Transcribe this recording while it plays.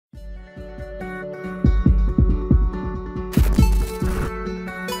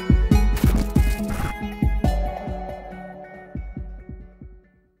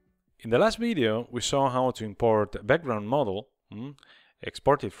In the last video, we saw how to import a background model,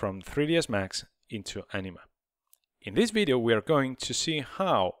 export it from 3ds Max into Anima. In this video, we are going to see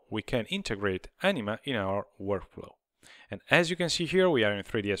how we can integrate Anima in our workflow. And as you can see here, we are in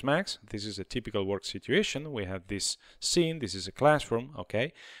 3ds Max. This is a typical work situation. We have this scene. This is a classroom,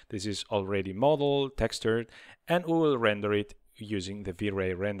 okay? This is already modeled, textured, and we will render it using the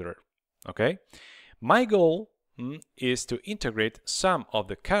V-Ray renderer, okay? My goal is to integrate some of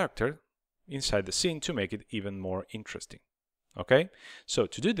the character inside the scene to make it even more interesting, okay? So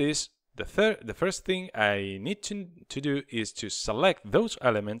to do this, the first thing I need to do is to select those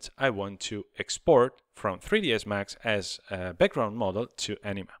elements I want to export from 3ds Max as a background model to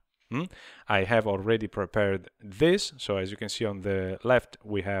Anima. I have already prepared this, so as you can see on the left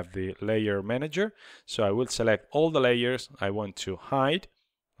we have the layer manager. So I will select all the layers I want to hide,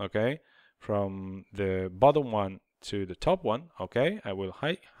 okay, from the bottom one to the top one, okay. I will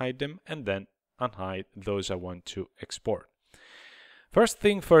hide them and then unhide those I want to export. First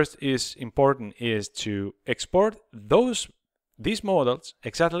thing first is important is to export these models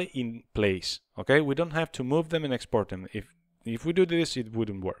exactly in place, okay? We don't have to move them and export them. If we do this, it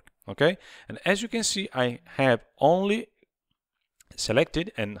wouldn't work, okay? And as you can see, I have only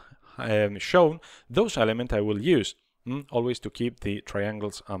selected and shown those elements I will use, always to keep the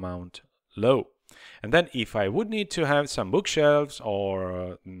triangles amount low. And then if I would need to have some bookshelves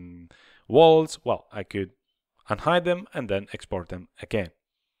or walls, well, I could unhide them and then export them again,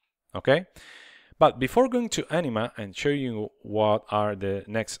 okay? But before going to Anima and show you what are the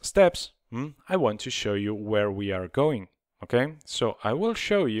next steps, I want to show you where we are going, okay? So I will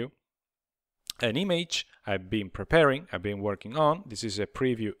show you an image I've been preparing, I've been working on. This is a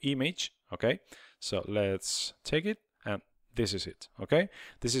preview image, okay? So let's take it, and this is it, okay?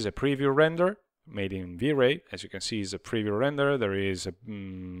 This is a preview render made in V-Ray. As you can see, is a preview render. There is a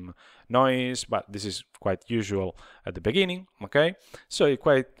noise, but this is quite usual at the beginning, okay? So it's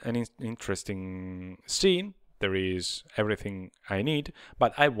quite an interesting scene. There is everything I need,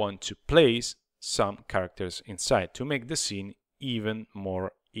 but I want to place some characters inside to make the scene even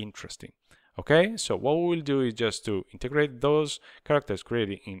more interesting, okay? So what we will do is just to integrate those characters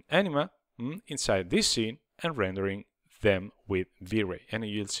created in Anima inside this scene and rendering them with V-Ray, and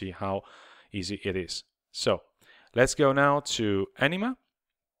you'll see how easy it is. So let's go now to Anima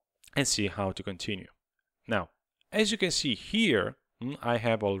and see how to continue. Now, as you can see here, I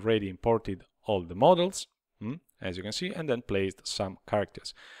have already imported all the models, as you can see, and then placed some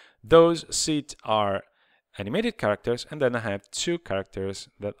characters. Those seats are animated characters, and then I have two characters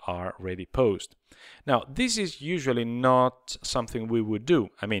that are ready posed. Now, this is usually not something we would do.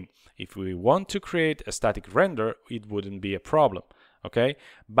 I mean, if we want to create a static render, it wouldn't be a problem, okay?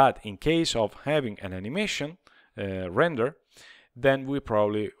 But in case of having an animation render, then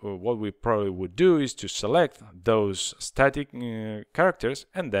what we probably would do is to select those static characters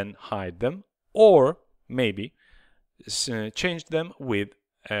and then hide them, or maybe change them with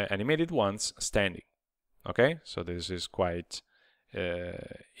animated ones standing, okay? So this is quite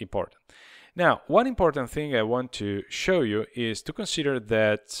important. Now, one important thing I want to show you is to consider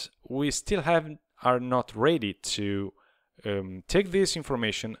that we still are not ready to take this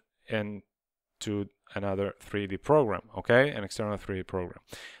information and to another 3D program, okay? An external 3D program.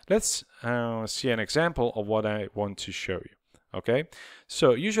 Let's see an example of what I want to show you, okay?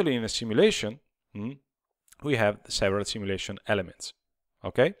 So usually in a simulation, we have several simulation elements,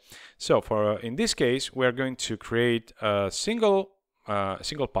 okay? So in this case, we are going to create a single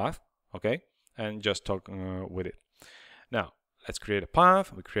path, okay, and just talk with it. Now, let's create a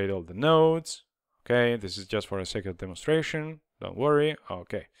path. We create all the nodes, okay? This is just for a sake of demonstration, don't worry,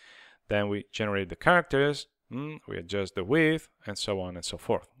 okay. Then we generate the characters, we adjust the width, and so on and so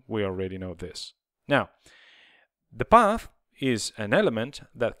forth. We already know this. Now, the path is an element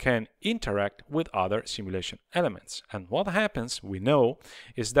that can interact with other simulation elements. And what happens, we know,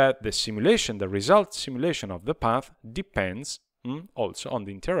 is that the result simulation of the path depends also on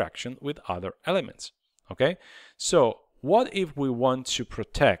the interaction with other elements, okay? So what if we want to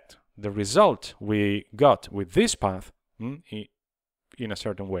protect the result we got with this path in a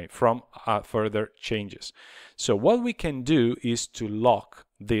certain way from further changes? So what we can do is to lock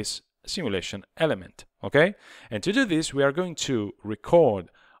this simulation element, okay? And to do this, we are going to record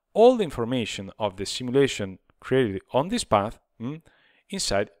all the information of the simulation created on this path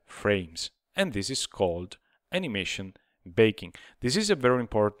inside frames, and this is called animation baking. This is a very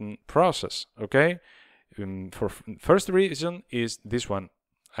important process, okay? For first reason is this one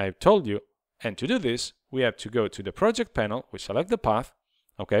I've told you, and to do this we have to go to the project panel, we select the path,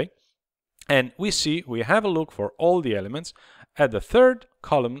 okay, And we have a look for all the elements at the third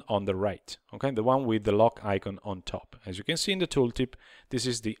column on the right, okay, the one with the lock icon on top. As you can see in the tooltip, this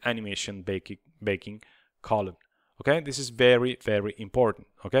is the animation baking column. Okay, this is very, very important.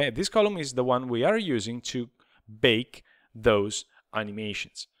 Okay, this column is the one we are using to bake those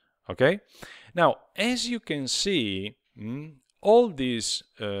animations. Okay, now as you can see, all these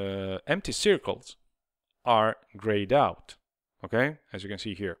empty circles are grayed out. Okay, as you can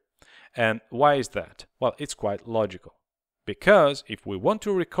see here. And why is that? Well, it's quite logical. Because if we want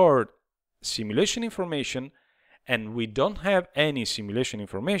to record simulation information and we don't have any simulation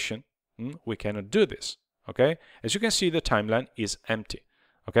information, we cannot do this. Okay? As you can see, the timeline is empty.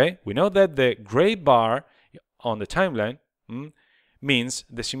 Okay? We know that the gray bar on the timeline means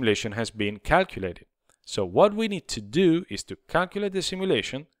the simulation has been calculated. So what we need to do is to calculate the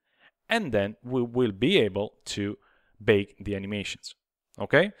simulation, and then we will be able to bake the animations.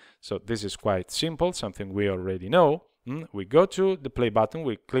 Okay, so this is quite simple, something we already know. We go to the play button,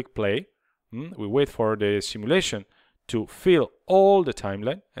 we click play, we wait for the simulation to fill all the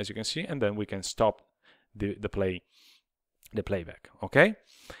timeline, as you can see, and then we can stop the playback. Okay,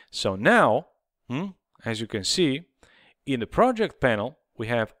 so now, as you can see, in the project panel, we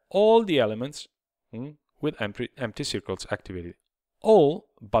have all the elements with empty circles activated. All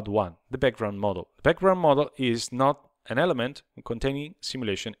but one, the background model. The background model is not an element containing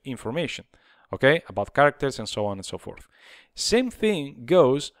simulation information, okay, about characters and so on and so forth. Same thing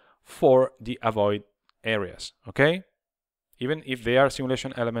goes for the avoid areas, okay? Even if they are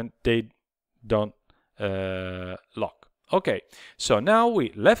simulation element, they don't lock. Okay, so now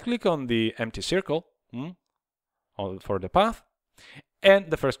we left click on the empty circle for the path, and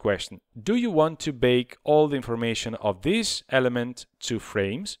the first question, do you want to bake all the information of this element to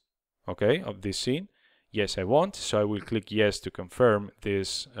frames, okay, of this scene? Yes, I want, so I will click yes to confirm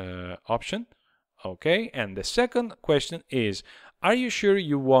this option. Okay, and the second question is, are you sure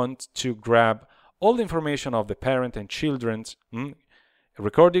you want to grab all the information of the parent and children's,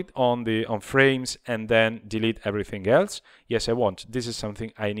 record it on frames, and then delete everything else? Yes, I want. This is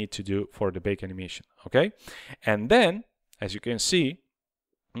something I need to do for the bake animation. Okay, and then, as you can see,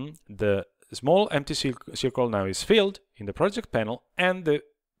 the small empty circle now is filled in the project panel, and the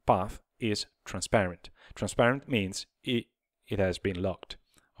path is transparent. Transparent means it has been locked.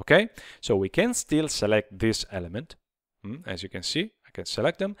 Okay, so we can still select this element. As you can see, I can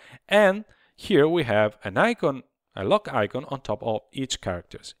select them, and here we have an icon, a lock icon on top of each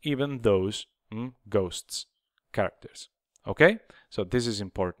characters, even those ghosts characters. Okay, so this is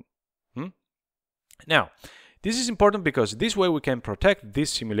important. Now, this is important because this way we can protect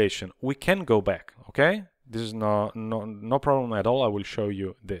this simulation. We can go back. Okay, this is no problem at all. I will show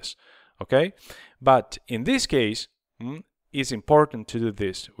you this. Okay, but in this case, it's important to do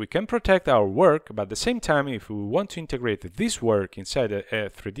this. We can protect our work, but at the same time, if we want to integrate this work inside a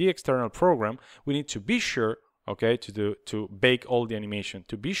 3D external program, we need to be sure, okay, to bake all the animation,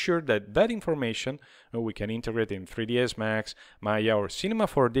 to be sure that that information we can integrate in 3ds Max, Maya, or Cinema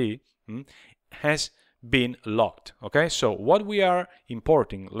 4D has been locked. Okay, so what we are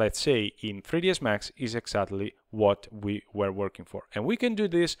importing, let's say in 3ds Max, is exactly what we were working for, and we can do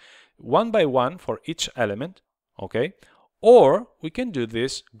this one by one for each element. Okay, or we can do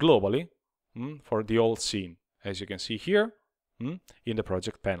this globally for the whole scene, as you can see here in the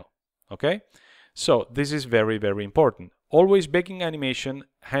project panel. Okay, so this is very, very important. Always baking animation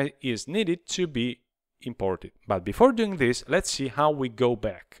is needed to be imported, but before doing this, let's see how we go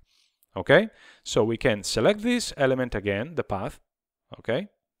back. Okay, so we can select this element again, the path. Okay,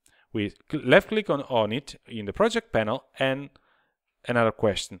 we left click on it in the project panel, and another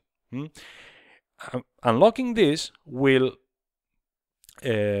question. Unlocking this will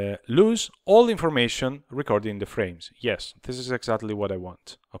lose all the information recorded in the frames. Yes, this is exactly what I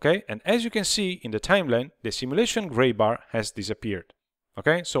want. Okay, and as you can see in the timeline, the simulation gray bar has disappeared.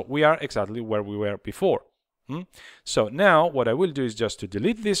 Okay, so we are exactly where we were before. So now what I will do is just to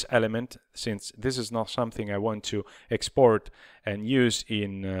delete this element, since this is not something I want to export and use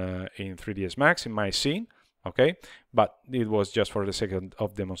in 3ds Max in my scene. Okay, but it was just for the sake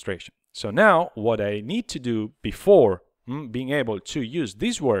of demonstration. So now what I need to do before being able to use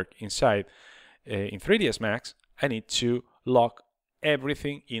this work inside in 3ds Max, I need to lock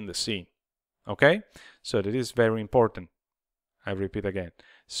everything in the scene. Okay, so that is very important. I repeat again.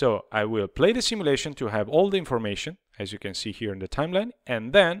 So I will play the simulation to have all the information, as you can see here in the timeline,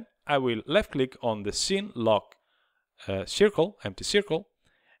 and then I will left click on the scene lock circle, empty circle,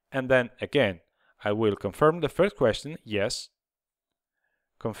 and then again I will confirm the first question, yes,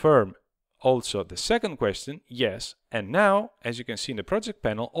 confirm also the second question, yes. And now, as you can see in the project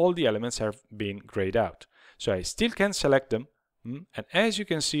panel, all the elements have been grayed out. So I still can select them. And as you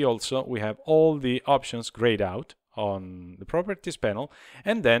can see also, we have all the options grayed out on the properties panel.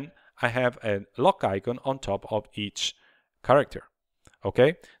 And then I have a lock icon on top of each character.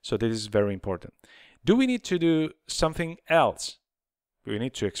 Okay, so this is very important. Do we need to do something else? Do we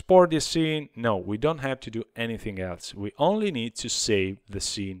need to export this scene? No, we don't have to do anything else. We only need to save the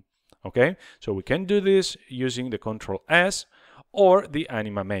scene. Okay, so we can do this using the Control S or the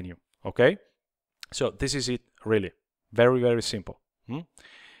Anima menu. Okay, so this is it, really. Very, very simple.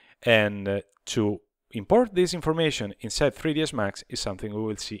 And to import this information inside 3ds Max is something we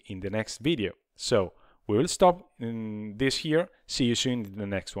will see in the next video. So we will stop this here. See you soon in the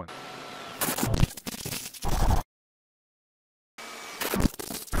next one.